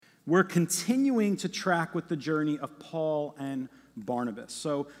we're continuing to track with the journey of Paul and Barnabas.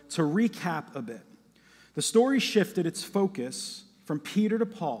 So to recap a bit, the story shifted its focus from Peter to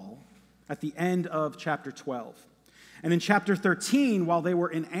Paul at the end of chapter 12. And in chapter 13, while they were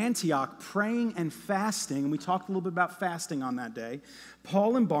in Antioch praying and fasting, and we talked a little bit about fasting on that day,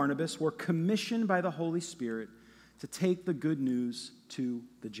 Paul and Barnabas were commissioned by the Holy Spirit to take the good news to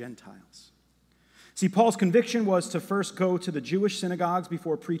the Gentiles. See, Paul's conviction was to first go to the Jewish synagogues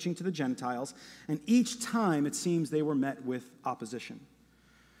before preaching to the Gentiles, and each time it seems they were met with opposition.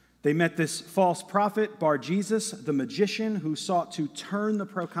 They met this false prophet, Bar-Jesus, the magician, who sought to turn the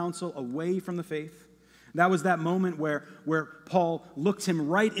proconsul away from the faith. That was that moment where Paul looked him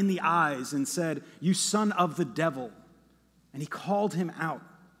right in the eyes and said, "You son of the devil." And he called him out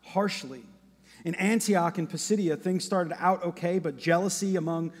harshly. In Antioch and Pisidia, things started out okay, but jealousy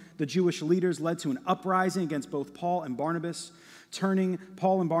among the Jewish leaders led to an uprising against both Paul and Barnabas, turning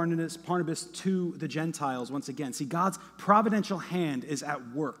Paul and Barnabas to the Gentiles once again. See, God's providential hand is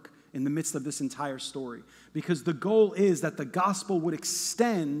at work in the midst of this entire story, because the goal is that the gospel would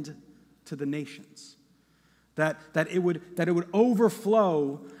extend to the nations. That it would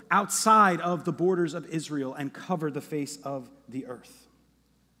overflow outside of the borders of Israel and cover the face of the earth.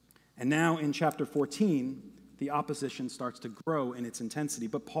 And now in chapter 14, the opposition starts to grow in its intensity.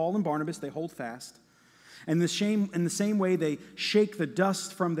 But Paul and Barnabas, they hold fast. And in the same way, they shake the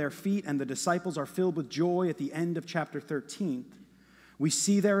dust from their feet, and the disciples are filled with joy at the end of chapter 13. We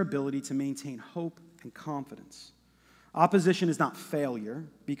see their ability to maintain hope and confidence. Opposition is not failure,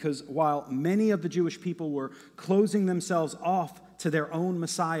 because while many of the Jewish people were closing themselves off to their own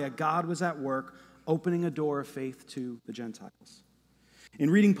Messiah, God was at work opening a door of faith to the Gentiles. In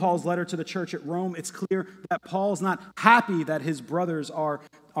reading Paul's letter to the church at Rome, it's clear that Paul's not happy that his brothers are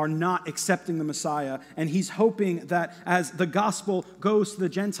not accepting the Messiah, and he's hoping that as the gospel goes to the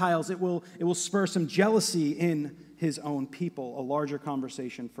Gentiles, it will spur some jealousy in his own people, a larger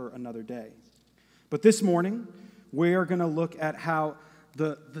conversation for another day. But this morning, we're going to look at how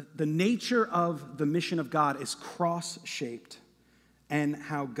the nature of the mission of God is cross-shaped and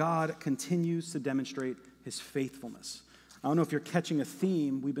how God continues to demonstrate his faithfulness. I don't know if you're catching a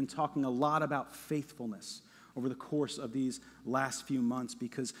theme. We've been talking a lot about faithfulness over the course of these last few months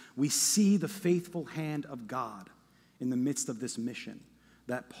because we see the faithful hand of God in the midst of this mission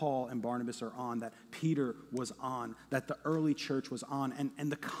that Paul and Barnabas are on, that Peter was on, that the early church was on.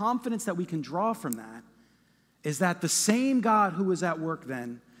 And the confidence that we can draw from that is that the same God who was at work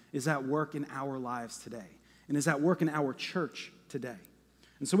then is at work in our lives today and is at work in our church today.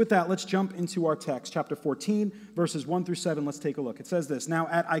 And so with that, let's jump into our text, chapter 14, verses 1 through 7. Let's take a look. It says this: "Now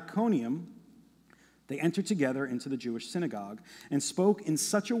at Iconium, they entered together into the Jewish synagogue and spoke in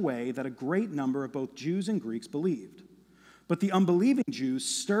such a way that a great number of both Jews and Greeks believed. But the unbelieving Jews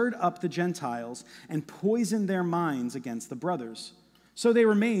stirred up the Gentiles and poisoned their minds against the brothers. So they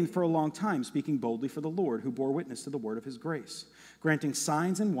remained for a long time, speaking boldly for the Lord, who bore witness to the word of his grace, granting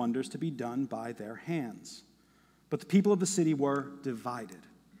signs and wonders to be done by their hands. But the people of the city were divided.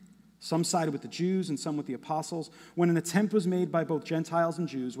 Some sided with the Jews and some with the apostles. When an attempt was made by both Gentiles and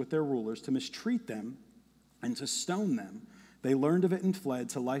Jews with their rulers to mistreat them and to stone them, they learned of it and fled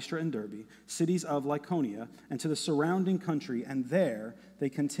to Lystra and Derbe, cities of Lycaonia, and to the surrounding country, and there they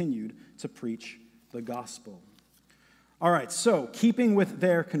continued to preach the gospel." All right, so keeping with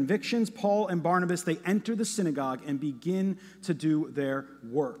their convictions, Paul and Barnabas, they enter the synagogue and begin to do their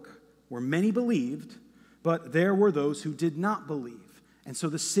work, where many believed, but there were those who did not believe. And so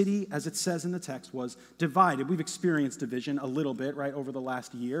the city, as it says in the text, was divided. We've experienced division a little bit, right, over the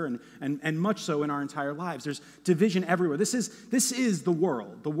last year, and much so in our entire lives. There's division everywhere. This is the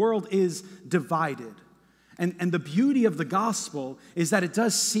world. The world is divided. And the beauty of the gospel is that it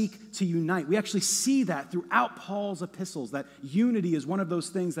does seek to unite. We actually see that throughout Paul's epistles, that unity is one of those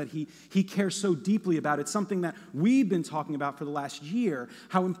things that he cares so deeply about. It's something that we've been talking about for the last year,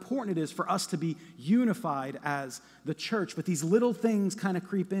 how important it is for us to be unified as the church. But these little things kind of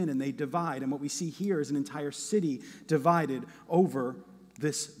creep in and they divide. And what we see here is an entire city divided over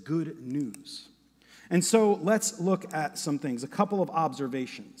this good news. And so let's look at some things, a couple of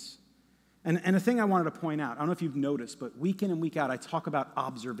observations. And a thing I wanted to point out, I don't know if you've noticed, but week in and week out, I talk about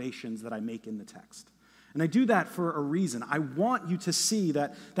observations that I make in the text. And I do that for a reason. I want you to see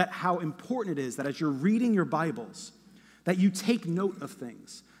that how important it is that as you're reading your Bibles, that you take note of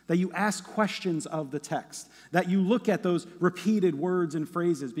things, that you ask questions of the text, that you look at those repeated words and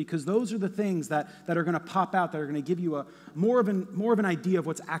phrases, because those are the things that are going to pop out, that are going to give you more of an idea of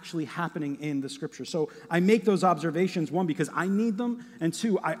what's actually happening in the Scripture. So I make those observations, one, because I need them, and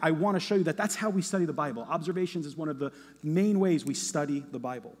two, I want to show you that that's how we study the Bible. Observations is one of the main ways we study the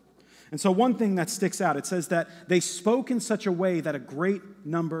Bible. And so one thing that sticks out, it says that they spoke in such a way that a great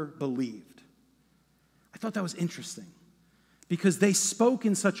number believed. I thought that was interesting because they spoke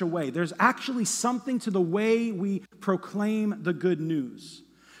in such a way. There's actually something to the way we proclaim the good news.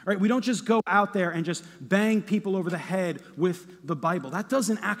 Right? We don't just go out there and just bang people over the head with the Bible. That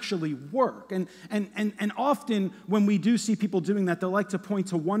doesn't actually work. And often when we do see people doing that, they'll like to point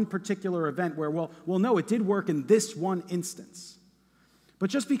to one particular event where, well, no, it did work in this one instance.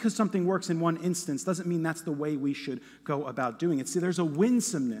 But just because something works in one instance doesn't mean that's the way we should go about doing it. See, there's a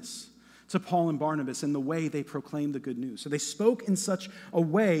winsomeness to Paul and Barnabas in the way they proclaimed the good news. So they spoke in such a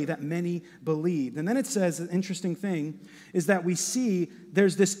way that many believed. And then it says, an interesting thing is that we see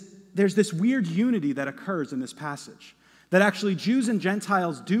there's this weird unity that occurs in this passage. That actually Jews and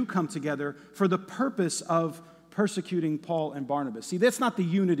Gentiles do come together for the purpose of persecuting Paul and Barnabas. See, that's not the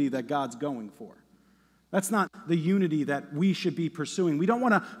unity that God's going for. That's not the unity that we should be pursuing. We don't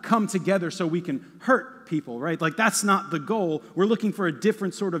want to come together so we can hurt people, right? Like, that's not the goal. We're looking for a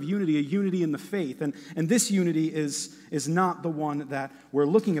different sort of unity, a unity in the faith. And this unity is not the one that we're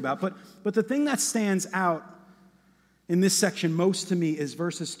looking about. But the thing that stands out in this section most to me is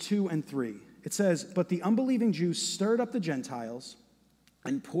verses 2 and 3. It says, "But the unbelieving Jews stirred up the Gentiles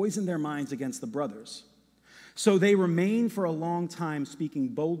and poisoned their minds against the brothers. So they remained for a long time speaking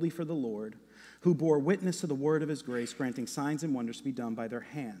boldly for the Lord, who bore witness to the word of his grace, granting signs and wonders to be done by their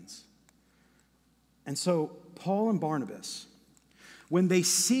hands." And so Paul and Barnabas, when they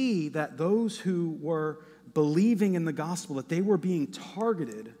see that those who were believing in the gospel, that they were being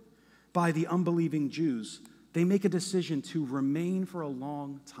targeted by the unbelieving Jews, they make a decision to remain for a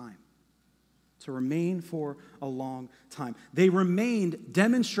long time. To remain for a long time. They remained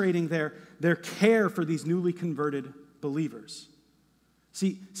demonstrating their care for these newly converted believers.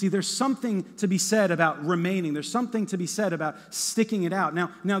 See, there's something to be said about remaining. There's something to be said about sticking it out.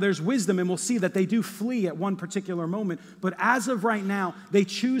 Now there's wisdom, and we'll see that they do flee at one particular moment. But as of right now, they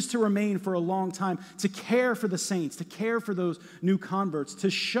choose to remain for a long time, to care for the saints, to care for those new converts,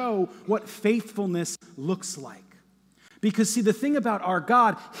 to show what faithfulness looks like. Because, see, the thing about our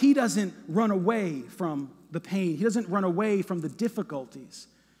God, he doesn't run away from the pain. He doesn't run away from the difficulties.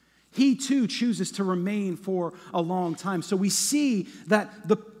 He, too, chooses to remain for a long time. So we see that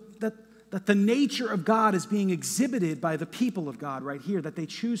the nature of God is being exhibited by the people of God right here, that they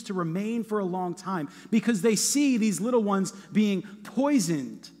choose to remain for a long time because they see these little ones being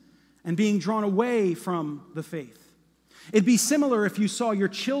poisoned and being drawn away from the faith. It'd be similar if you saw your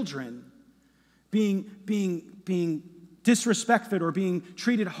children being disrespected or being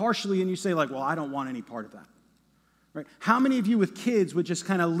treated harshly and you say, like, well, I don't want any part of that. Right? How many of you with kids would just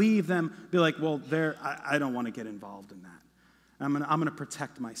kind of leave them, be like, well, I don't want to get involved in that. I'm going to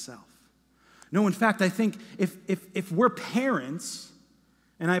protect myself. No, in fact, I think if we're parents,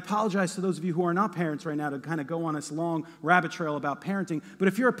 and I apologize to those of you who are not parents right now to kind of go on this long rabbit trail about parenting, but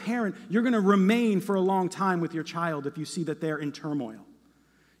if you're a parent, you're going to remain for a long time with your child if you see that they're in turmoil.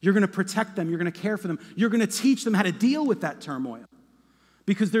 You're going to protect them. You're going to care for them. You're going to teach them how to deal with that turmoil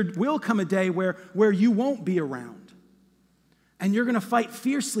because there will come a day where you won't be around. And you're going to fight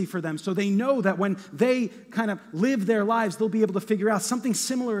fiercely for them so they know that when they kind of live their lives, they'll be able to figure out something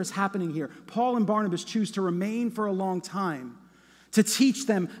similar is happening here. Paul and Barnabas choose to remain for a long time to teach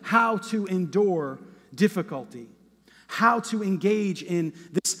them how to endure difficulty, how to engage in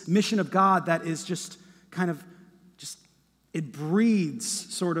this mission of God that is just it breeds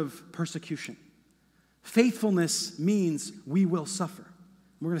sort of persecution. Faithfulness means we will suffer.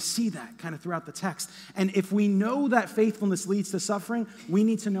 We're going to see that kind of throughout the text. And if we know that faithfulness leads to suffering, we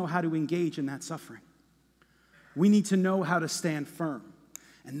need to know how to engage in that suffering. We need to know how to stand firm.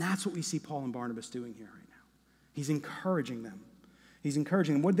 And that's what we see Paul and Barnabas doing here right now. He's encouraging them. He's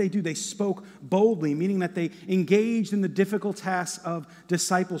encouraging them. What did they do? They spoke boldly, meaning that they engaged in the difficult task of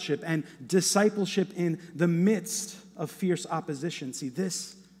discipleship and discipleship in the midst of fierce opposition. See,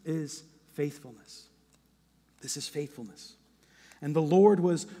 this is faithfulness. This is faithfulness. And the Lord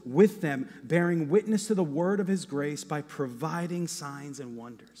was with them, bearing witness to the word of his grace by providing signs and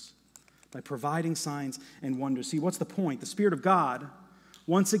wonders. By providing signs and wonders. See, what's the point? The Spirit of God,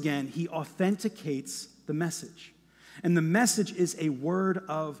 once again, he authenticates the message. And the message is a word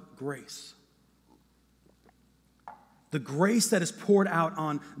of grace. The grace that is poured out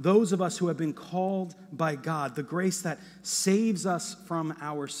on those of us who have been called by God. The grace that saves us from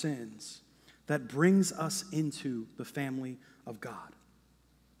our sins. That brings us into the family of God.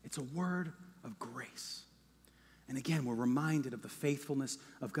 It's a word of grace. And again, we're reminded of the faithfulness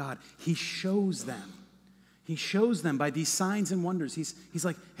of God. He shows them. He shows them by these signs and wonders. He's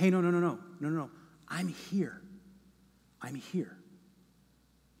like, hey, no. I'm here. I'm here.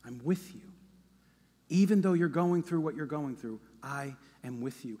 I'm with you. Even though you're going through what you're going through, I am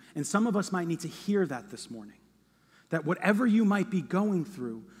with you. And some of us might need to hear that this morning. That whatever you might be going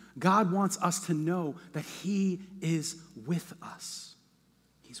through, God wants us to know that He is with us.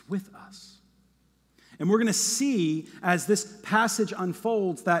 He's with us. And we're going to see as this passage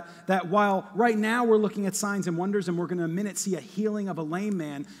unfolds that while right now we're looking at signs and wonders and we're going to in a minute see a healing of a lame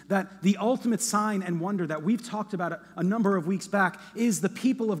man, that the ultimate sign and wonder that we've talked about a number of weeks back is the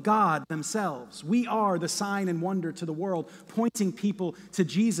people of God themselves. We are the sign and wonder to the world, pointing people to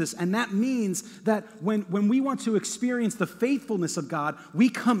Jesus. And that means that when we want to experience the faithfulness of God, we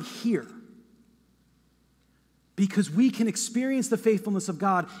come here. Because we can experience the faithfulness of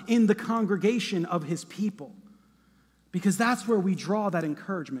God in the congregation of His people. Because that's where we draw that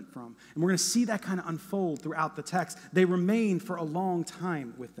encouragement from. And we're going to see that kind of unfold throughout the text. They remained for a long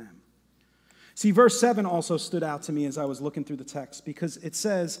time with them. See, verse 7 also stood out to me as I was looking through the text. Because it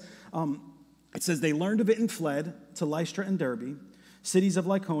says they learned of it and fled to Lystra and Derbe, cities of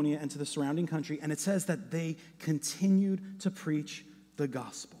Lycaonia, and to the surrounding country. And it says that they continued to preach the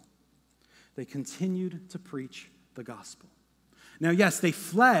gospel. They continued to preach the gospel. Now, yes, they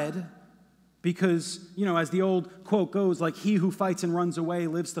fled because, as the old quote goes, like he who fights and runs away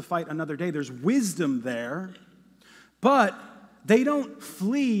lives to fight another day. There's wisdom there. But they don't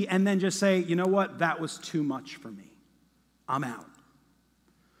flee and then just say, you know what, that was too much for me. I'm out.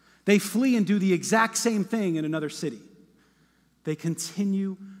 They flee and do the exact same thing in another city. They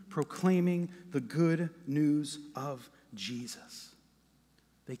continue proclaiming the good news of Jesus.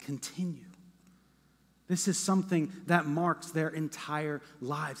 They continue. This is something that marks their entire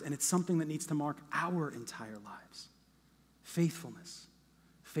lives, and it's something that needs to mark our entire lives. Faithfulness.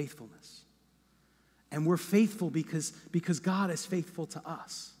 Faithfulness. And we're faithful because God is faithful to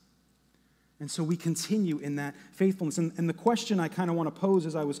us. And so we continue in that faithfulness. And the question I kind of want to pose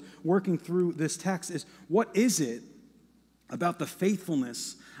as I was working through this text is, what is it about the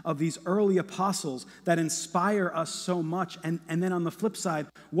faithfulness of these early apostles that inspire us so much? And then on the flip side,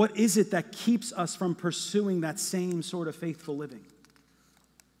 what is it that keeps us from pursuing that same sort of faithful living?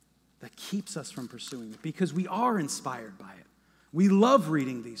 That keeps us from pursuing it, because we are inspired by it. We love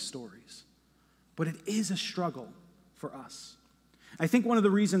reading these stories, but it is a struggle for us. I think one of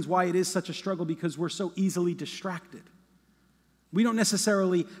the reasons why it is such a struggle because we're so easily distracted. We don't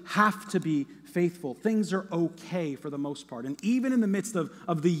necessarily have to be faithful. Things are okay for the most part. And even in the midst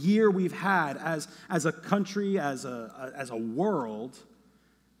of the year we've had as a country, as a world,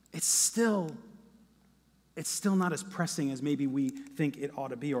 it's still not as pressing as maybe we think it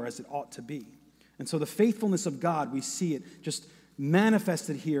ought to be or as it ought to be. And so the faithfulness of God, we see it just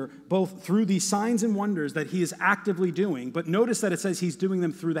manifested here, both through these signs and wonders that He is actively doing. But notice that it says He's doing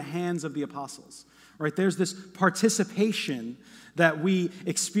them through the hands of the apostles. Right? There's this participation that we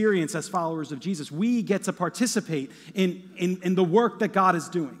experience as followers of Jesus. We get to participate in the work that God is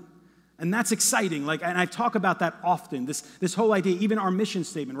doing. And that's exciting. And I talk about that often, this whole idea, even our mission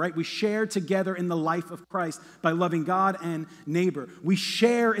statement, right? We share together in the life of Christ by loving God and neighbor. We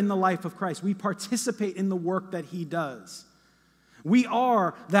share in the life of Christ. We participate in the work that He does. We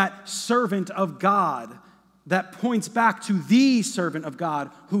are that servant of God that points back to the servant of God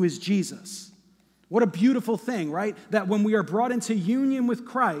who is Jesus. What a beautiful thing, right? That when we are brought into union with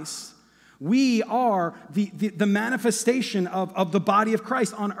Christ, we are the manifestation of the body of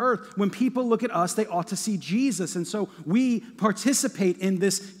Christ on earth. When people look at us, they ought to see Jesus. And so we participate in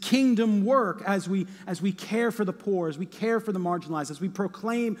this kingdom work as we care for the poor, as we care for the marginalized, as we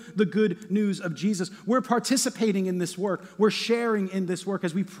proclaim the good news of Jesus. We're participating in this work. We're sharing in this work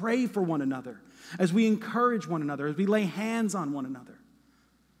as we pray for one another, as we encourage one another, as we lay hands on one another.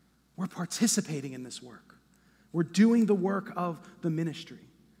 We're participating in this work. We're doing the work of the ministry.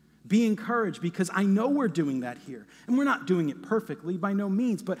 Be encouraged, because I know we're doing that here. And we're not doing it perfectly, by no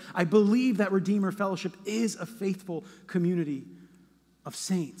means, but I believe that Redeemer Fellowship is a faithful community of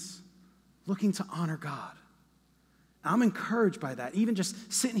saints looking to honor God. I'm encouraged by that, even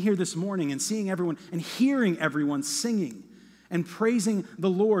just sitting here this morning and seeing everyone and hearing everyone singing and praising the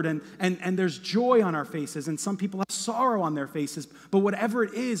Lord, and there's joy on our faces, and some people have sorrow on their faces, but whatever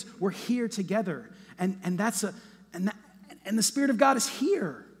it is, we're here together, and the Spirit of God is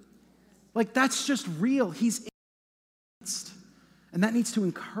here. That's just real. He's in our midst, and that needs to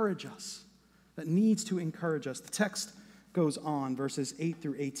encourage us. That needs to encourage us. The text goes on, verses 8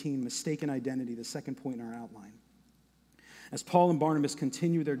 through 18, mistaken identity, the second point in our outline. As Paul and Barnabas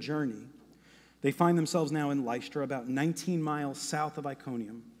continue their journey, they find themselves now in Lystra, about 19 miles south of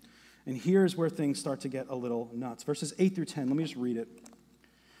Iconium. And here's where things start to get a little nuts. Verses 8 through 10, let me just read it.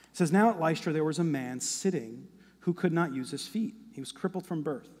 It says, now at Lystra there was a man sitting who could not use his feet. He was crippled from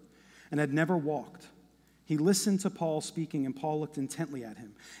birth. and had never walked. He listened to Paul speaking, and Paul looked intently at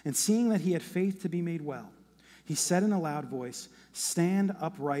him. And seeing that he had faith to be made well, he said in a loud voice, "Stand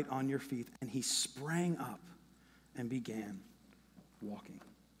upright on your feet." And he sprang up and began walking.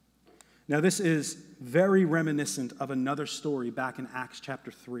 Now, this is very reminiscent of another story back in Acts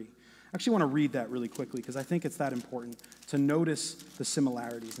chapter 3. I actually want to read that really quickly because I think it's that important to notice the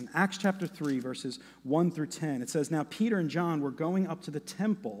similarities. In Acts chapter 3, verses 1 through 10, it says, "Now Peter and John were going up to the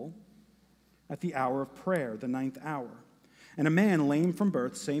temple at the hour of prayer, the 9th hour. And a man lame from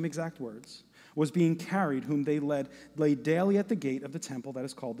birth," same exact words, "was being carried, whom they laid daily at the gate of the temple that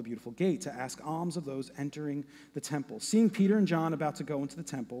is called the Beautiful Gate, to ask alms of those entering the temple. Seeing Peter and John about to go into the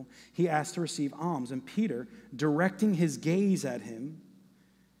temple, he asked to receive alms. And Peter, directing his gaze at him,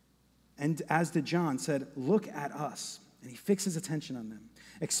 and as did John, said, 'Look at us.' And he fixed his attention on them,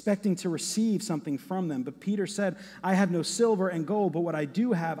 expecting to receive something from them. But Peter said, 'I have no silver and gold, but what I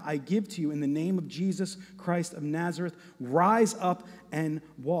do have I give to you in the name of Jesus Christ of Nazareth. Rise up and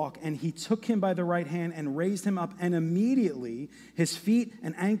walk.' And he took him by the right hand and raised him up, and immediately his feet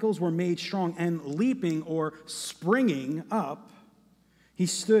and ankles were made strong, and leaping," or springing up, "he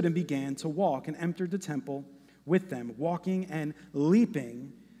stood and began to walk, and entered the temple with them, walking and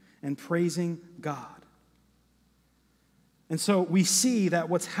leaping and praising God." And so we see that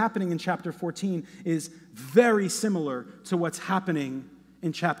what's happening in chapter 14 is very similar to what's happening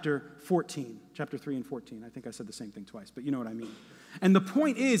in chapter 14, chapter 3 and 14. I think I said the same thing twice, but you know what I mean. And the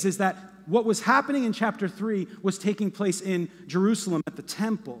point is that what was happening in chapter 3 was taking place in Jerusalem at the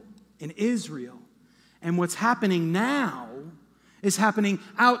temple in Israel. And what's happening now is happening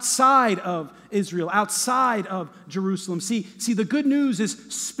outside of Israel, outside of Jerusalem. See, the good news is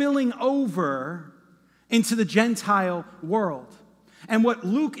spilling over into the Gentile world. And what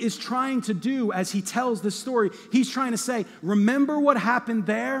Luke is trying to do as he tells this story, he's trying to say, remember what happened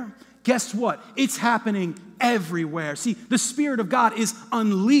there? Guess what? It's happening everywhere. See, the Spirit of God is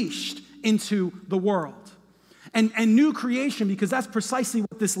unleashed into the world. And new creation, because that's precisely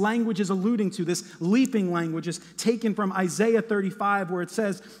what this language is alluding to. This leaping language is taken from Isaiah 35, where it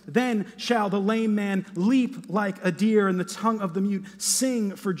says, "Then shall the lame man leap like a deer, and the tongue of the mute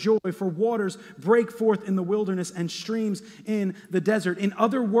sing for joy, for waters break forth in the wilderness and streams in the desert." In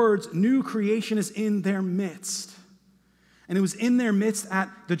other words, new creation is in their midst. And it was in their midst at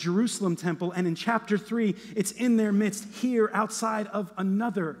the Jerusalem temple. And in chapter 3, it's in their midst here outside of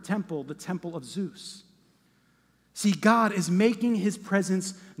another temple, the temple of Zeus. See, God is making his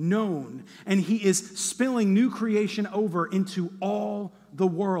presence known, and he is spilling new creation over into all the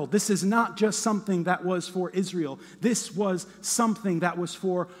world. This is not just something that was for Israel. This was something that was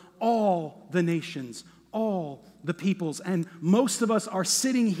for all the nations, all the peoples. And most of us are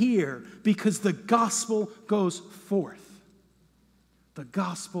sitting here because the gospel goes forth. The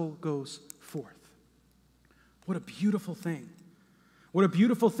gospel goes forth. What a beautiful thing. What a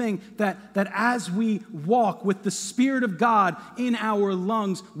beautiful thing that as we walk with the Spirit of God in our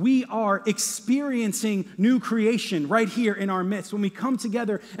lungs, we are experiencing new creation right here in our midst. When we come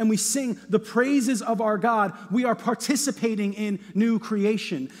together and we sing the praises of our God, we are participating in new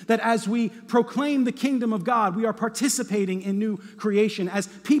creation. That as we proclaim the kingdom of God, we are participating in new creation. As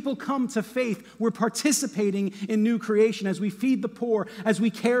people come to faith, we're participating in new creation. As we feed the poor, as we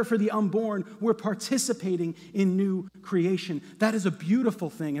care for the unborn, we're participating in new creation. That is a beautiful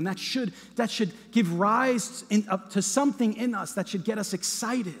thing, and that should give rise to something in us that should get us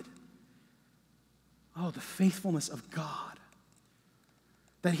excited. Oh, the faithfulness of God.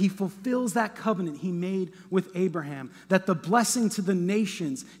 That he fulfills that covenant he made with Abraham. That the blessing to the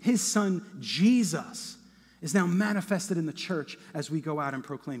nations, his son Jesus, is now manifested in the church as we go out and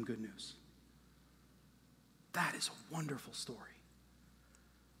proclaim good news. That is a wonderful story.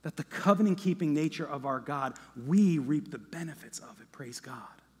 That the covenant-keeping nature of our God, we reap the benefits of it. Praise God.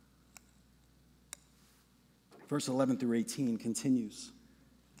 Verse 11 through 18 continues.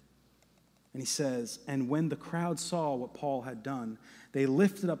 And he says, "And when the crowd saw what Paul had done, they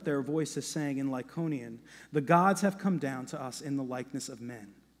lifted up their voices, saying in Lycaonian, 'The gods have come down to us in the likeness of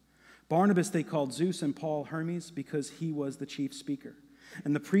men.' Barnabas they called Zeus, and Paul Hermes, because he was the chief speaker.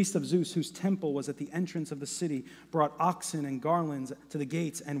 And the priest of Zeus, whose temple was at the entrance of the city, brought oxen and garlands to the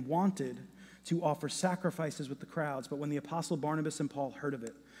gates and wanted to offer sacrifices with the crowds. But when the apostle Barnabas and Paul heard of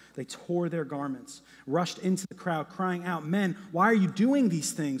it, they tore their garments, rushed into the crowd, crying out, 'Men, why are you doing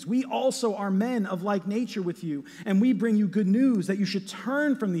these things? We also are men of like nature with you, and we bring you good news that you should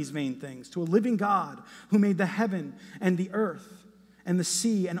turn from these vain things to a living God who made the heaven and the earth and the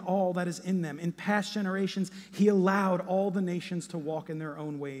sea and all that is in them. In past generations, he allowed all the nations to walk in their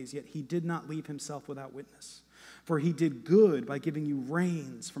own ways, yet he did not leave himself without witness. For he did good by giving you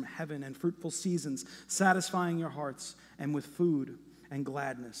rains from heaven and fruitful seasons, satisfying your hearts and with food and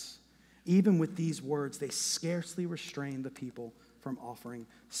gladness. Even with these words, they scarcely restrained the people from offering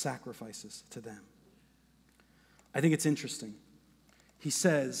sacrifices to them. I think it's interesting. He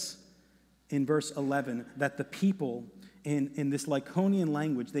says in verse 11 that the people in this Lycaonian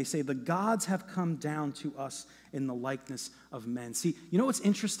language, they say, the gods have come down to us in the likeness of men. See, you know what's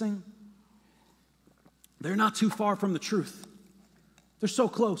interesting? They're not too far from the truth. They're so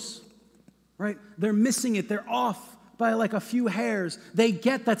close, right? They're missing it. They're off by like a few hairs. They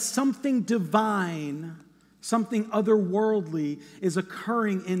get that something divine, something otherworldly is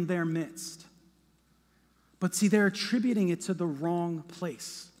occurring in their midst. But see, they're attributing it to the wrong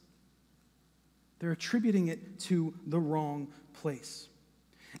place. They're attributing it to the wrong place.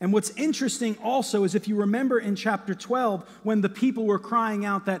 And what's interesting also is if you remember in chapter 12, when the people were crying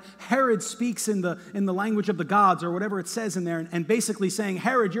out that Herod speaks in the language of the gods, or whatever it says in there, and basically saying,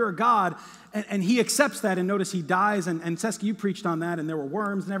 Herod, you're a god, and he accepts that, and notice he dies, and Seska, you preached on that, and there were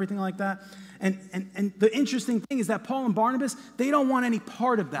worms and everything like that. And the interesting thing is that Paul and Barnabas, they don't want any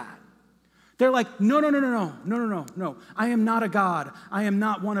part of that. They're like, no. I am not a god. I am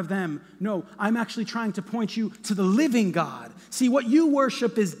not one of them. No, I'm actually trying to point you to the living God. See, what you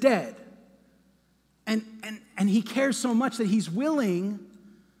worship is dead. And he cares so much that he's willing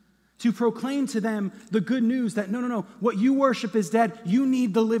to proclaim to them the good news that no, what you worship is dead. You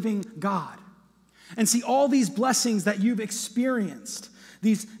need the living God. And see, all these blessings that you've experienced,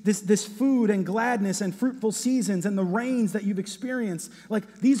 this food and gladness and fruitful seasons and the rains that you've experienced,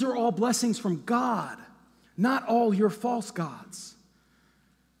 like these are all blessings from God, not all your false gods.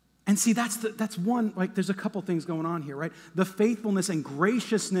 And see, that's one, like there's a couple things going on here, right? The faithfulness and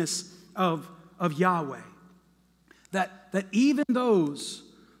graciousness of Yahweh. That even those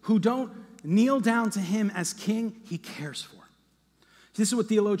who don't kneel down to him as king, he cares for. This is what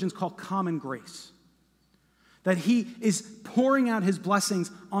theologians call common grace. That he is pouring out his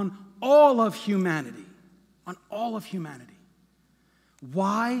blessings on all of humanity. On all of humanity.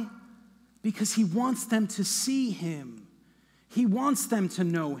 Why? Because he wants them to see him. He wants them to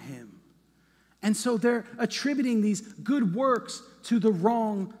know him. And so they're attributing these good works to the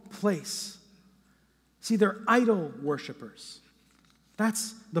wrong place. See, they're idol worshipers.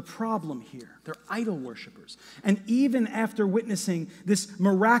 That's the problem here. They're idol worshipers. And even after witnessing this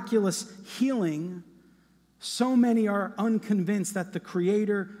miraculous healing, so many are unconvinced that the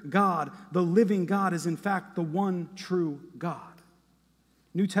Creator God, the living God, is in fact the one true God.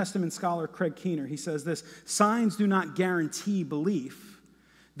 New Testament scholar Craig Keener, he says this, signs do not guarantee belief.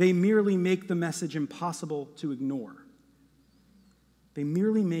 They merely make the message impossible to ignore. They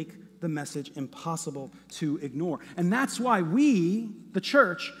merely make the message impossible to ignore. And that's why we, the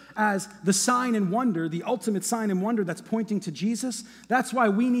church, as the sign and wonder, the ultimate sign and wonder that's pointing to Jesus, that's why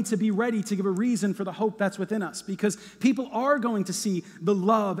we need to be ready to give a reason for the hope that's within us. Because people are going to see the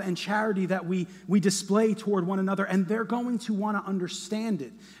love and charity that we display toward one another, and they're going to want to understand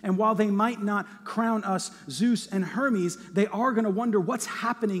it. And while they might not crown us Zeus and Hermes, they are going to wonder what's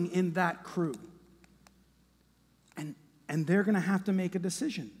happening in that crew. And they're going to have to make a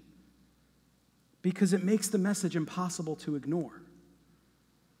decision. Because it makes the message impossible to ignore.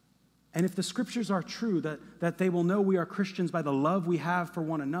 And if the scriptures are true, that they will know we are Christians by the love we have for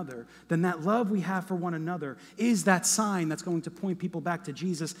one another, then that love we have for one another is that sign that's going to point people back to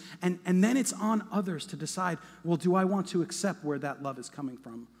Jesus. And then it's on others to decide, well, do I want to accept where that love is coming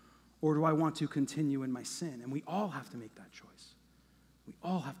from? Or do I want to continue in my sin? And we all have to make that choice. We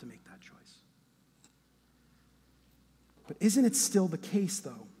all have to make that choice. But isn't it still the case,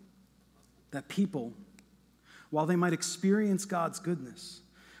 though, that people, while they might experience God's goodness,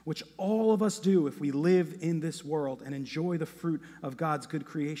 which all of us do if we live in this world and enjoy the fruit of God's good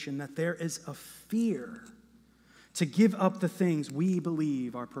creation, that there is a fear to give up the things we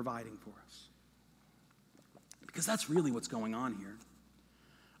believe are providing for us? Because that's really what's going on here.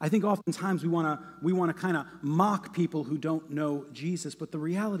 I think oftentimes we want to kind of mock people who don't know Jesus, but the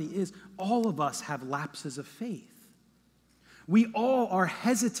reality is all of us have lapses of faith. We all are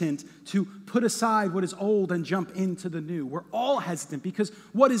hesitant to put aside what is old and jump into the new. We're all hesitant because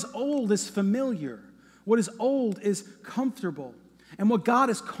what is old is familiar. What is old is comfortable. And what God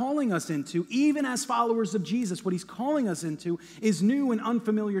is calling us into, even as followers of Jesus, what he's calling us into is new and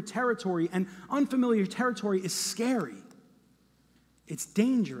unfamiliar territory. And unfamiliar territory is scary. It's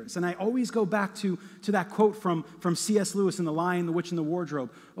dangerous. And I always go back to that quote from C.S. Lewis in The Lion, the Witch, and the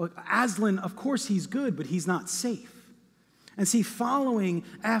Wardrobe. Aslan, of course he's good, but he's not safe. And see, following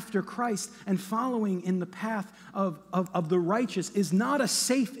after Christ and following in the path of the righteous is not a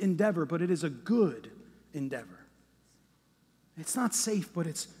safe endeavor, but it is a good endeavor. It's not safe, but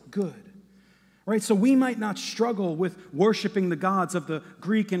it's good. Right? So we might not struggle with worshiping the gods of the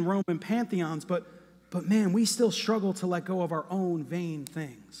Greek and Roman pantheons, but man, we still struggle to let go of our own vain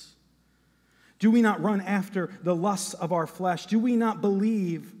things. Do we not run after the lusts of our flesh? Do we not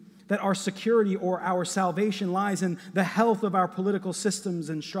believe that our security or our salvation lies in the health of our political systems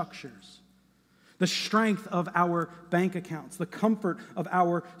and structures, the strength of our bank accounts, the comfort of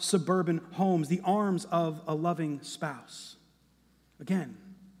our suburban homes, the arms of a loving spouse? Again,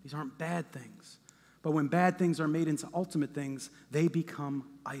 these aren't bad things, but when bad things are made into ultimate things, they become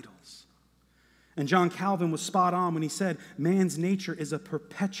idols. And John Calvin was spot on when he said, man's nature is a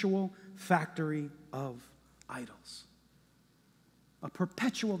perpetual factory of idols. A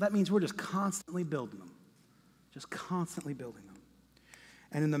perpetual, that means we're just constantly building them. Just constantly building them.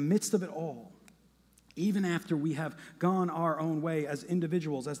 And in the midst of it all, even after we have gone our own way as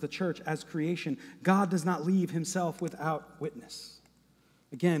individuals, as the church, as creation, God does not leave himself without witness.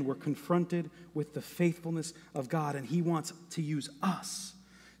 Again, we're confronted with the faithfulness of God, and he wants to use us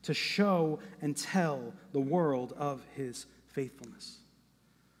to show and tell the world of his faithfulness.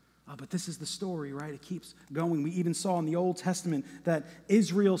 But this is the story, right? It keeps going. We even saw in the Old Testament that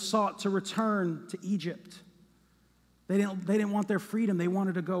Israel sought to return to Egypt. They didn't want their freedom. They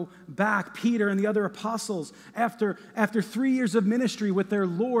wanted to go back. Peter and the other apostles, after 3 years of ministry with their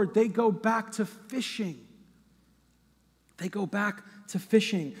Lord, they go back to fishing. They go back to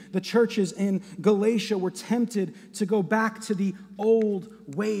fishing. The churches in Galatia were tempted to go back to the old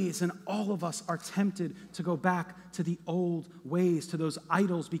ways, and all of us are tempted to go back to the old ways, to those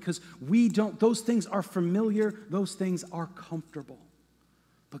idols, because those things are familiar, those things are comfortable.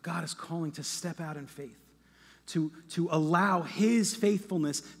 But God is calling to step out in faith, to allow his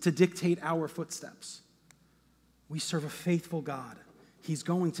faithfulness to dictate our footsteps. We serve a faithful God. He's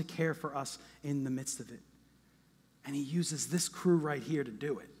going to care for us in the midst of it. And he uses this crew right here to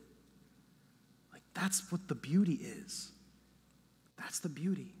do it. Like, that's what the beauty is. That's the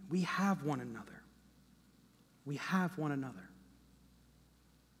beauty. We have one another. We have one another.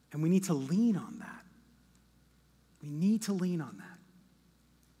 And we need to lean on that. We need to lean on that.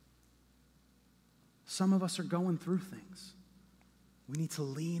 Some of us are going through things. We need to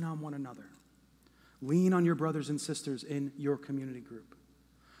lean on one another. Lean on your brothers and sisters in your community group.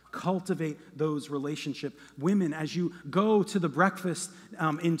 Cultivate those relationships. Women, as you go to the breakfast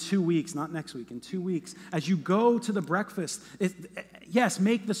in 2 weeks, not next week, in 2 weeks, as you go to the breakfast, yes,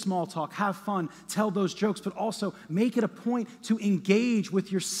 make the small talk, have fun, tell those jokes, but also make it a point to engage with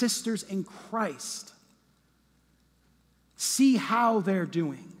your sisters in Christ. See how they're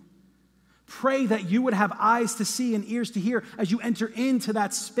doing. Pray that you would have eyes to see and ears to hear as you enter into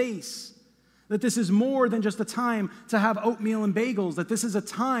that space. That this is more than just a time to have oatmeal and bagels, that this is a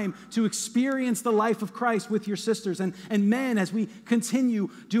time to experience the life of Christ with your sisters. And men, as we continue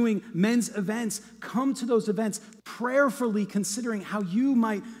doing men's events, come to those events prayerfully considering how you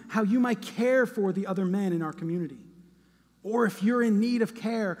might care for the other men in our community. Or if you're in need of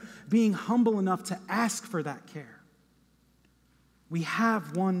care, being humble enough to ask for that care. We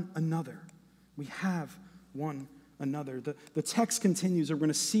have one another. We have one another. The text continues. We're going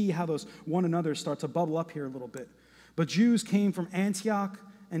to see how those one another start to bubble up here a little bit. But Jews came from Antioch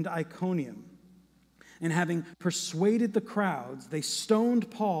and Iconium, and having persuaded the crowds, they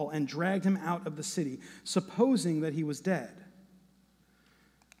stoned Paul and dragged him out of the city, supposing that he was dead.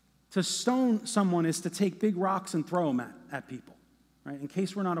 To stone someone is to take big rocks and throw them at people, right? In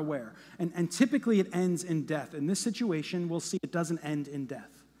case we're not aware. And typically it ends in death. In this situation, we'll see it doesn't end in death.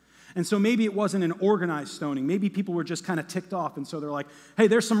 And so maybe it wasn't an organized stoning. Maybe people were just kind of ticked off, and so they're like, hey,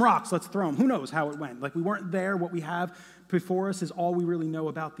 there's some rocks, let's throw them. Who knows how it went? Like, we weren't there. What we have before us is all we really know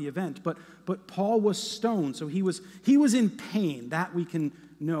about the event. But Paul was stoned, so he was in pain. That we can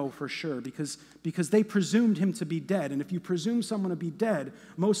know for sure, because they presumed him to be dead. And if you presume someone to be dead,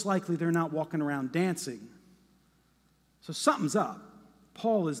 most likely they're not walking around dancing. So something's up.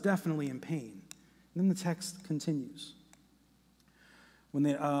 Paul is definitely in pain. And then the text continues. When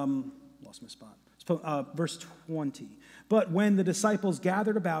they, lost my spot. Verse 20. But when the disciples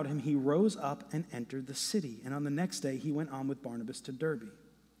gathered about him, he rose up and entered the city. And on the next day, he went on with Barnabas to Derbe.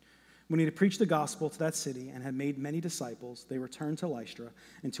 When he had preached the gospel to that city and had made many disciples, they returned to Lystra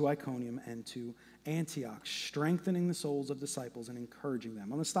and to Iconium and to Antioch, strengthening the souls of disciples and encouraging them.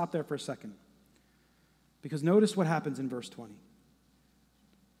 I'm going to stop there for a second, because notice what happens in verse 20.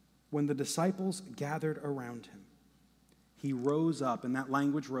 When the disciples gathered around him, he rose up, and that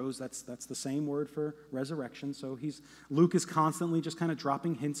language rose, that's the same word for resurrection. So Luke is constantly just kind of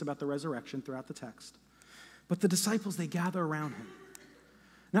dropping hints about the resurrection throughout the text. But the disciples, they gather around him.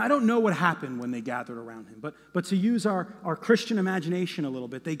 Now, I don't know what happened when they gathered around him, but to use our Christian imagination a little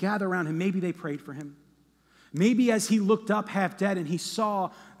bit, they gather around him. Maybe they prayed for him. Maybe as he looked up half dead and he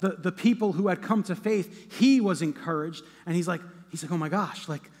saw the people who had come to faith, he was encouraged. And he's like, oh my gosh,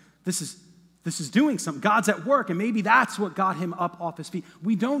 like this is doing something. God's at work. And maybe that's what got him up off his feet.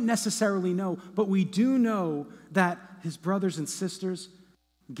 We don't necessarily know, but we do know that his brothers and sisters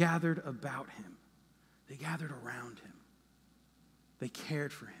gathered about him. They gathered around him. They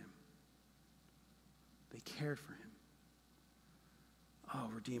cared for him. They cared for him. Oh,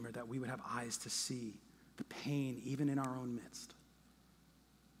 Redeemer, that we would have eyes to see the pain even in our own midst.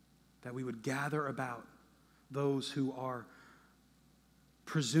 That we would gather about those who are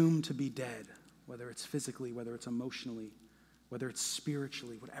presumed to be dead, whether it's physically, whether it's emotionally, whether it's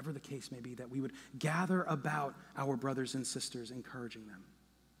spiritually, whatever the case may be, that we would gather about our brothers and sisters, encouraging them.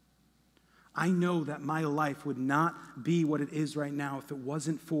 I know that my life would not be what it is right now if it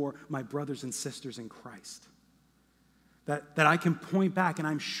wasn't for my brothers and sisters in Christ. That I can point back, and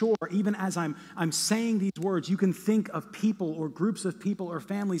I'm sure even as I'm saying these words, you can think of people or groups of people or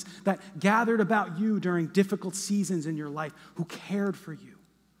families that gathered about you during difficult seasons in your life who cared for you.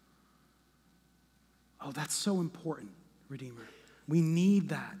 Oh, that's so important, Redeemer. We need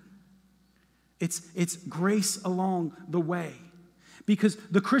that. It's grace along the way. Because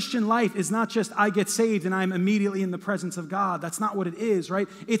the Christian life is not just I get saved and I'm immediately in the presence of God. That's not what it is, right?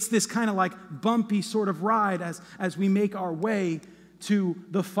 It's this kind of like bumpy sort of ride as we make our way to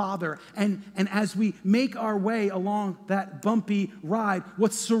the Father. And as we make our way along that bumpy ride,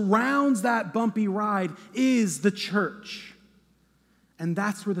 what surrounds that bumpy ride is the church. And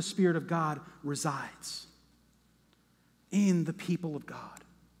that's where the Spirit of God resides, in the people of God.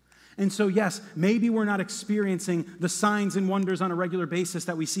 And so, yes, maybe we're not experiencing the signs and wonders on a regular basis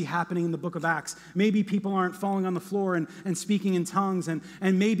that we see happening in the book of Acts. Maybe people aren't falling on the floor and speaking in tongues, and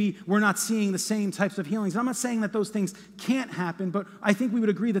maybe we're not seeing the same types of healings. I'm not saying that those things can't happen, but I think we would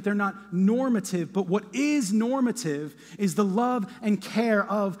agree that they're not normative. But what is normative is the love and care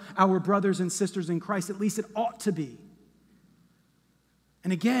of our brothers and sisters in Christ. At least it ought to be.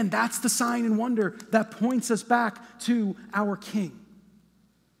 And again, that's the sign and wonder that points us back to our King.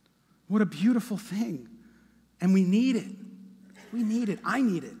 What a beautiful thing. And we need it. We need it. I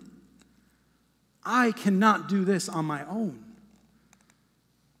need it. I cannot do this on my own.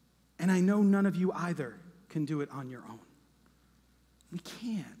 And I know none of you either can do it on your own. We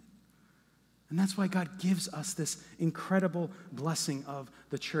can't. And that's why God gives us this incredible blessing of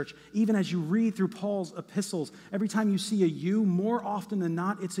the church. Even as you read through Paul's epistles, every time you see a you, more often than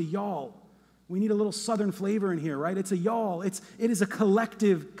not, it's a y'all. We need a little southern flavor in here, right? It's a y'all. It is a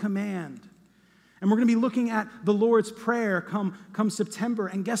collective command. And we're going to be looking at the Lord's Prayer come September.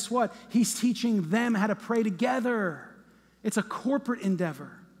 And guess what? He's teaching them how to pray together. It's a corporate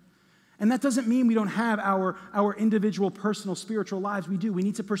endeavor. And that doesn't mean we don't have our individual, personal, spiritual lives. We do. We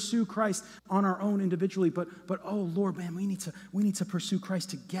need to pursue Christ on our own individually. But oh, Lord, man, we need to pursue Christ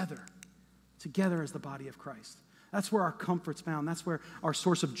together as the body of Christ. That's where our comfort's found. That's where our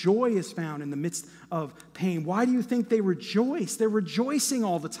source of joy is found in the midst of pain. Why do you think they rejoice? They're rejoicing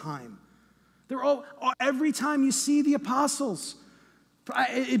all the time. Every time you see the apostles,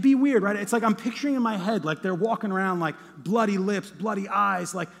 it'd be weird, right? It's like I'm picturing in my head, like they're walking around like bloody lips, bloody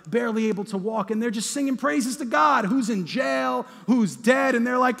eyes, like barely able to walk, and they're just singing praises to God, who's in jail, who's dead, and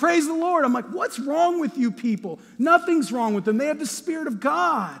they're like, praise the Lord. I'm like, what's wrong with you people? Nothing's wrong with them. They have the Spirit of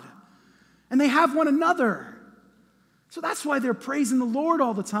God, and they have one another. So that's why they're praising the Lord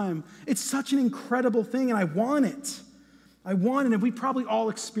all the time. It's such an incredible thing, and I want it. And we probably all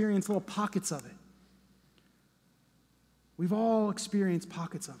experience little pockets of it. We've all experienced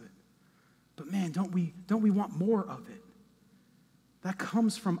pockets of it. But man, don't we want more of it? That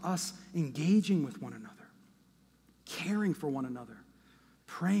comes from us engaging with one another, caring for one another,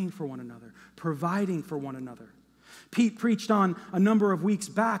 praying for one another, providing for one another. Pete preached on a number of weeks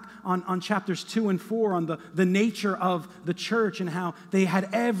back on chapters 2 and 4 on the nature of the church and how they had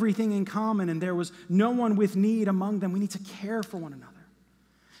everything in common and there was no one with need among them. We need to care for one another.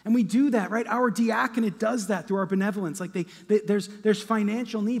 And we do that, right? Our diaconate does that through our benevolence. Like there's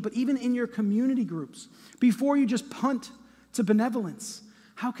financial need, but even in your community groups, before you just punt to benevolence,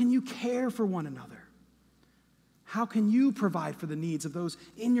 how can you care for one another? How can you provide for the needs of those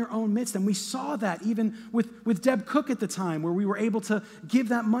in your own midst? And we saw that even with Deb Cook at the time, where we were able to give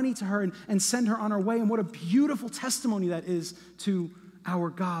that money to her and send her on her way. And what a beautiful testimony that is to our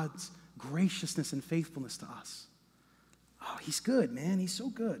God's graciousness and faithfulness to us. Oh, he's good, man. He's so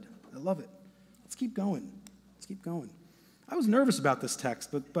good. I love it. Let's keep going. I was nervous about this text,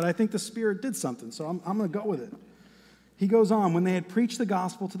 but I think the Spirit did something, so I'm going to go with it. He goes on, when they had preached the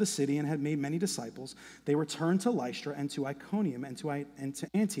gospel to the city and had made many disciples, they returned to Lystra and to Iconium and to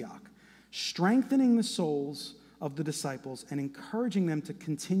Antioch, strengthening the souls of the disciples and encouraging them to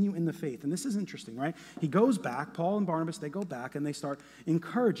continue in the faith. And this is interesting, right? He goes back, Paul and Barnabas, they go back and they start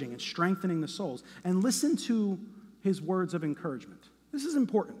encouraging and strengthening the souls. And listen to his words of encouragement. This is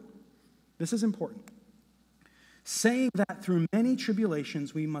important. This is important. Saying that through many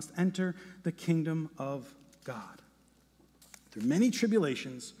tribulations we must enter the kingdom of God. Through many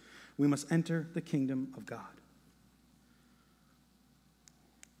tribulations, we must enter the kingdom of God.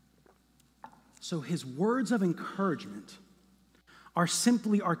 So his words of encouragement are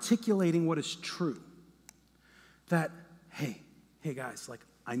simply articulating what is true. That, hey guys, like,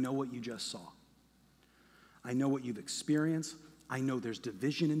 I know what you just saw. I know what you've experienced. I know there's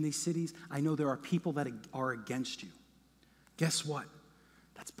division in these cities. I know there are people that are against you. Guess what?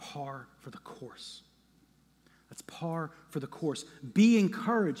 That's par for the course. That's par for the course. Be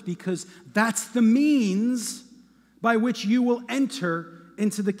encouraged, because that's the means by which you will enter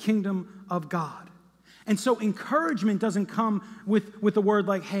into the kingdom of God. And so encouragement doesn't come with a word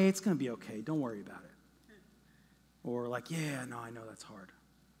like, hey, it's going to be okay, don't worry about it. Or like, yeah, no, I know that's hard.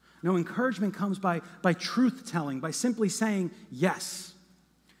 No, encouragement comes by truth-telling, by simply saying yes.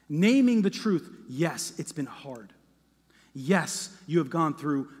 Naming the truth, yes, it's been hard. Yes, you have gone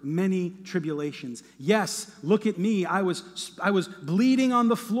through many tribulations. Yes, look at me. I was bleeding on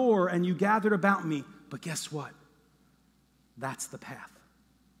the floor and you gathered about me. But guess what? That's the path.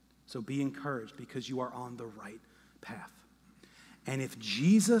 So be encouraged, because you are on the right path. And if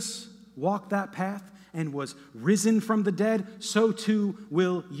Jesus walked that path and was risen from the dead, so too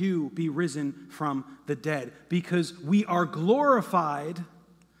will you be risen from the dead, because we are glorified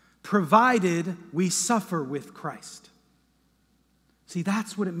provided we suffer with Christ. See,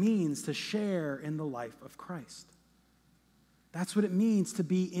 that's what it means to share in the life of Christ. That's what it means to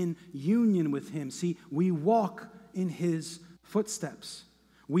be in union with him. See, we walk in his footsteps.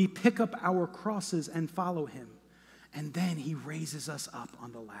 We pick up our crosses and follow him. And then he raises us up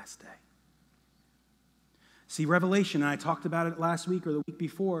on the last day. See, Revelation, and I talked about it last week or the week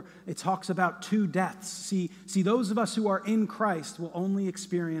before, it talks about two deaths. See, those of us who are in Christ will only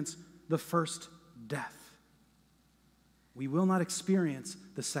experience the first death. We will not experience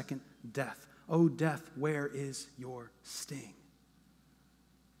the second death. Oh, death, where is your sting?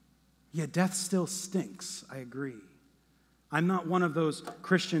 Yeah, death still stinks, I agree. I'm not one of those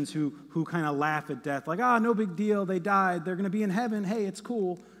Christians who kind of laugh at death, like, no big deal, they died, they're going to be in heaven, hey, it's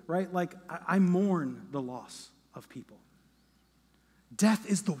cool, right? Like, I mourn the loss of people. Death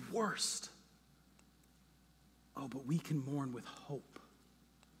is the worst. Oh, but we can mourn with hope.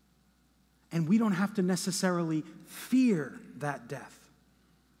 And we don't have to necessarily fear that death.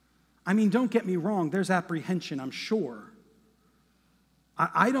 I mean, don't get me wrong, there's apprehension, I'm sure.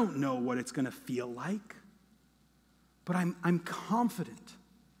 I don't know what it's going to feel like, but I'm confident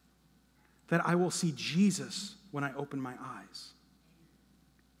that I will see Jesus when I open my eyes.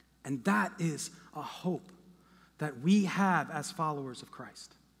 And that is a hope that we have as followers of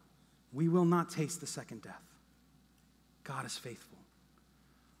Christ. We will not taste the second death. God is faithful.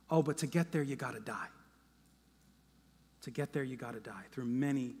 Oh, but to get there, you got to die. To get there, you got to die through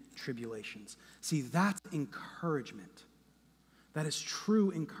many tribulations. See, that's encouragement. That is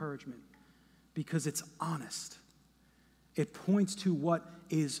true encouragement, because it's honest. It points to what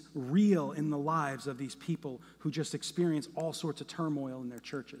is real in the lives of these people who just experience all sorts of turmoil in their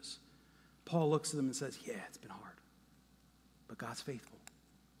churches. Paul looks at them and says, yeah, it's been hard, but God's faithful.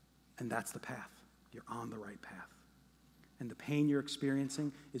 And that's the path. You're on the right path. And the pain you're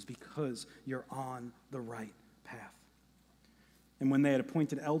experiencing is because you're on the right path. And when they had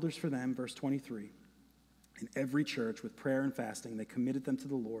appointed elders for them, verse 23, in every church with prayer and fasting, they committed them to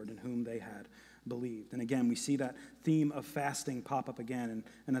the Lord in whom they had believed. And again, we see that theme of fasting pop up again.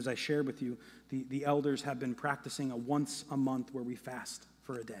 And as I shared with you, the elders have been practicing a once a month where we fast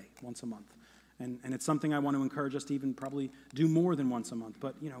for a day, once a month. And it's something I want to encourage us to even probably do more than once a month.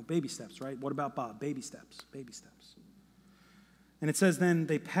 But, baby steps, right? What about Bob? Baby steps, baby steps. And it says then,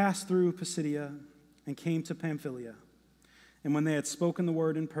 they passed through Pisidia and came to Pamphylia. And when they had spoken the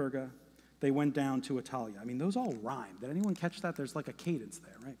word in Perga, they went down to Attalia. I mean, those all rhyme. Did anyone catch that? There's like a cadence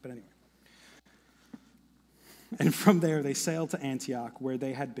there, right? But anyway. And from there they sailed to Antioch, where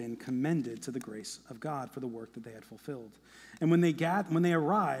they had been commended to the grace of God for the work that they had fulfilled. And when they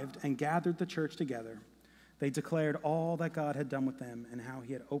arrived and gathered the church together, they declared all that God had done with them and how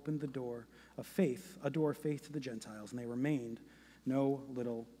he had opened the door of faith, a door of faith to the Gentiles. And they remained no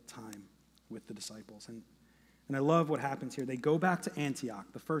little time with the disciples. And I love what happens here. They go back to Antioch,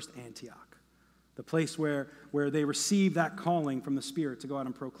 the first Antioch, the place where they receive that calling from the Spirit to go out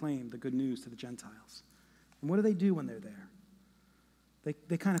and proclaim the good news to the Gentiles. And what do they do when they're there?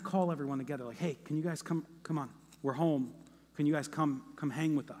 They kind of call everyone together, like, hey, can you guys come on? We're home. Can you guys come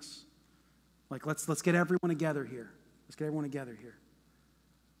hang with us? Like, let's get everyone together here. Let's get everyone together here.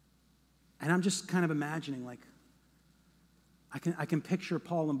 And I'm just kind of imagining, like, I can picture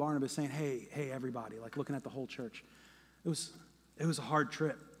Paul and Barnabas saying, hey, everybody, like looking at the whole church. It was a hard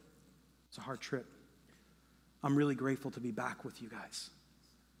trip. It's a hard trip. I'm really grateful to be back with you guys,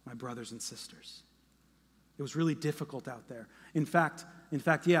 my brothers and sisters. It was really difficult out there. In fact,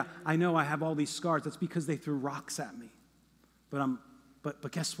 yeah, I know I have all these scars. That's because they threw rocks at me.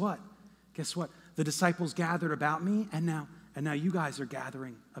 But guess what? Guess what? The disciples gathered about me, and now you guys are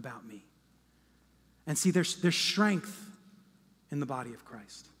gathering about me. And see, there's strength in the body of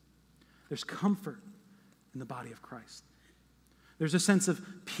Christ. There's comfort in the body of Christ. There's a sense of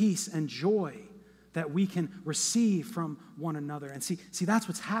peace and joy that we can receive from one another. And see, that's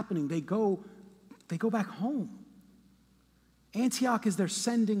what's happening. They go back home. Antioch is their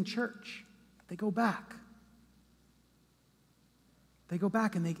sending church. They go back. They go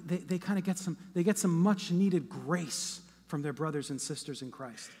back and they kind of get some much needed grace from their brothers and sisters in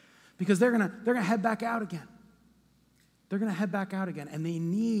Christ. Because they're gonna head back out again. They're going to head back out again, and they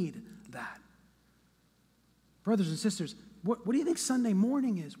need that. Brothers and sisters, what do you think Sunday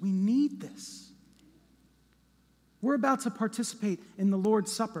morning is? We need this. We're about to participate in the Lord's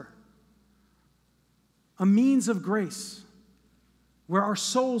Supper, a means of grace where our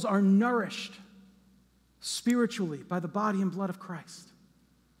souls are nourished spiritually by the body and blood of Christ.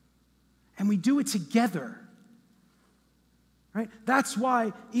 And we do it together. Right? That's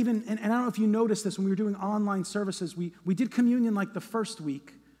why even, and I don't know if you noticed this when we were doing online services, we did communion like the first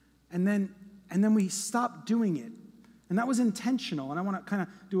week, and then we stopped doing it. And that was intentional, and I want to kind of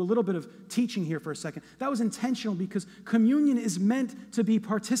do a little bit of teaching here for a second. That was intentional because communion is meant to be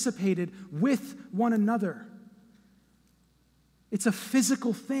participated with one another. It's a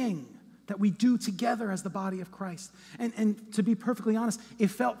physical thing that we do together as the body of Christ. And to be perfectly honest, it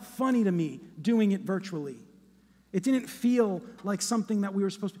felt funny to me doing it virtually. It didn't feel like something that we were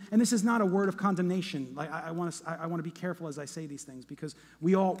supposed to. And this is not a word of condemnation. Like I want to be careful as I say these things because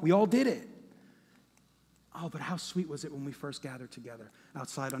we all did it. Oh, but how sweet was it when we first gathered together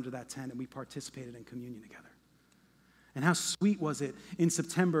outside under that tent and we participated in communion together? And how sweet was it in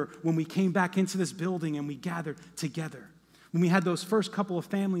September when we came back into this building and we gathered together? When we had those first couple of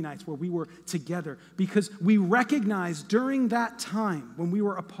family nights where we were together, because we recognized during that time when we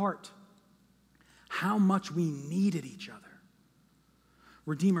were apart how much we needed each other.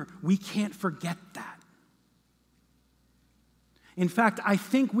 Redeemer, we can't forget that. In fact, I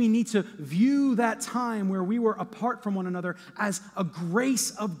think we need to view that time where we were apart from one another as a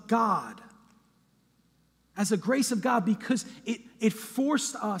grace of God. As a grace of God, because it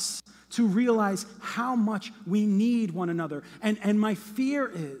forced us to realize how much we need one another. And my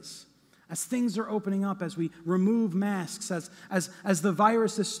fear is, as things are opening up, as we remove masks, as the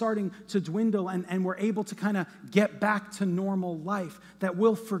virus is starting to dwindle and we're able to kind of get back to normal life, that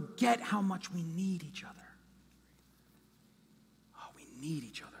we'll forget how much we need each other. Oh, we need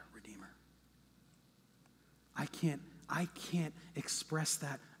each other, Redeemer. I can't express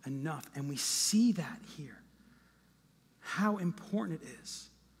that enough. And we see that here. How important it is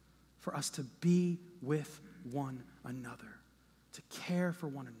for us to be with one another, to care for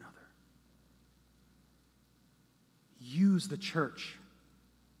one another. Use the church.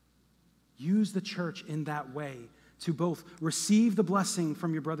 Use the church in that way to both receive the blessing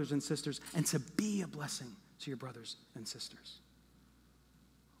from your brothers and sisters and to be a blessing to your brothers and sisters.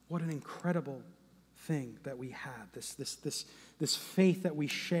 What an incredible thing that we have, this faith that we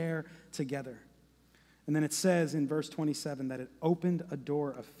share together. And then it says in verse 27 that it opened a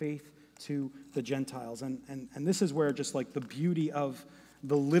door of faith to the Gentiles. And this is where just like the beauty of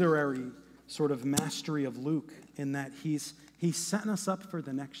the literary sort of mastery of Luke, in that he's setting us up for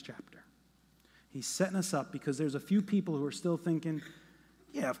the next chapter. He's setting us up because there's a few people who are still thinking,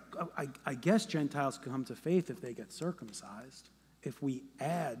 yeah, I guess Gentiles come to faith if they get circumcised, if we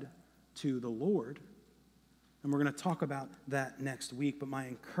add to the Lord. And we're going to talk about that next week. But my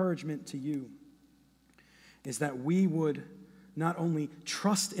encouragement to you is that we would not only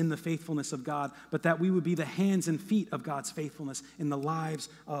trust in the faithfulness of God, but that we would be the hands and feet of God's faithfulness in the lives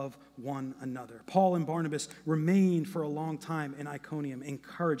of one another. Paul and Barnabas remained for a long time in Iconium,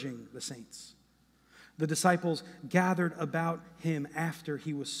 encouraging the saints. The disciples gathered about him after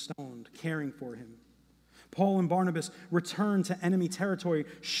he was stoned, caring for him. Paul and Barnabas returned to enemy territory,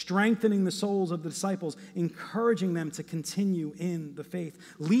 strengthening the souls of the disciples, encouraging them to continue in the faith,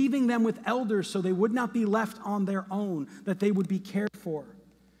 leaving them with elders so they would not be left on their own, that they would be cared for.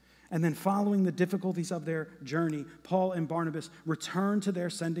 And then following the difficulties of their journey, Paul and Barnabas returned to their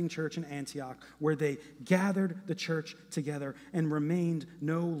sending church in Antioch, where they gathered the church together and remained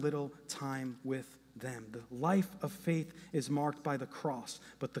no little time with them. The life of faith is marked by the cross,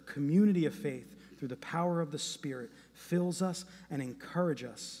 but the community of faith, through the power of the Spirit, fills us and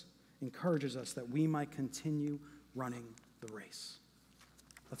encourages us that we might continue running the race.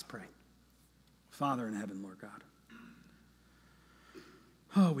 Let's pray. Father in heaven, Lord God,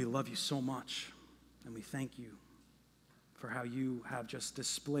 oh, we love you so much, and we thank you for how you have just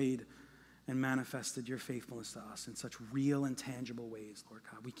displayed and manifested your faithfulness to us in such real and tangible ways, Lord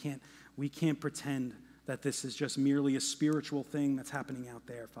God. We can't pretend that this is just merely a spiritual thing that's happening out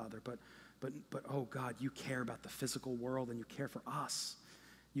there, Father, but oh God, you care about the physical world, and you care for us.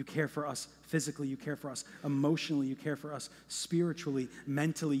 You care for us physically, you care for us emotionally, you care for us spiritually,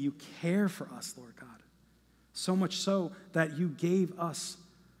 mentally, you care for us, Lord God. So much so that you gave us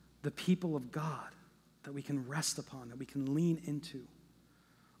the people of God that we can rest upon, that we can lean into.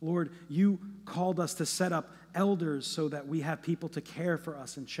 Lord, you called us to set up elders so that we have people to care for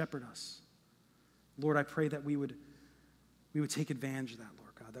us and shepherd us. Lord, I pray that we would take advantage of that,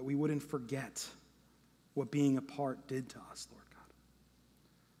 Lord God, that we wouldn't forget what being a part did to us, Lord God.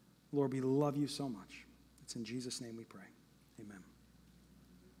 Lord, we love you so much. It's in Jesus' name we pray. Amen.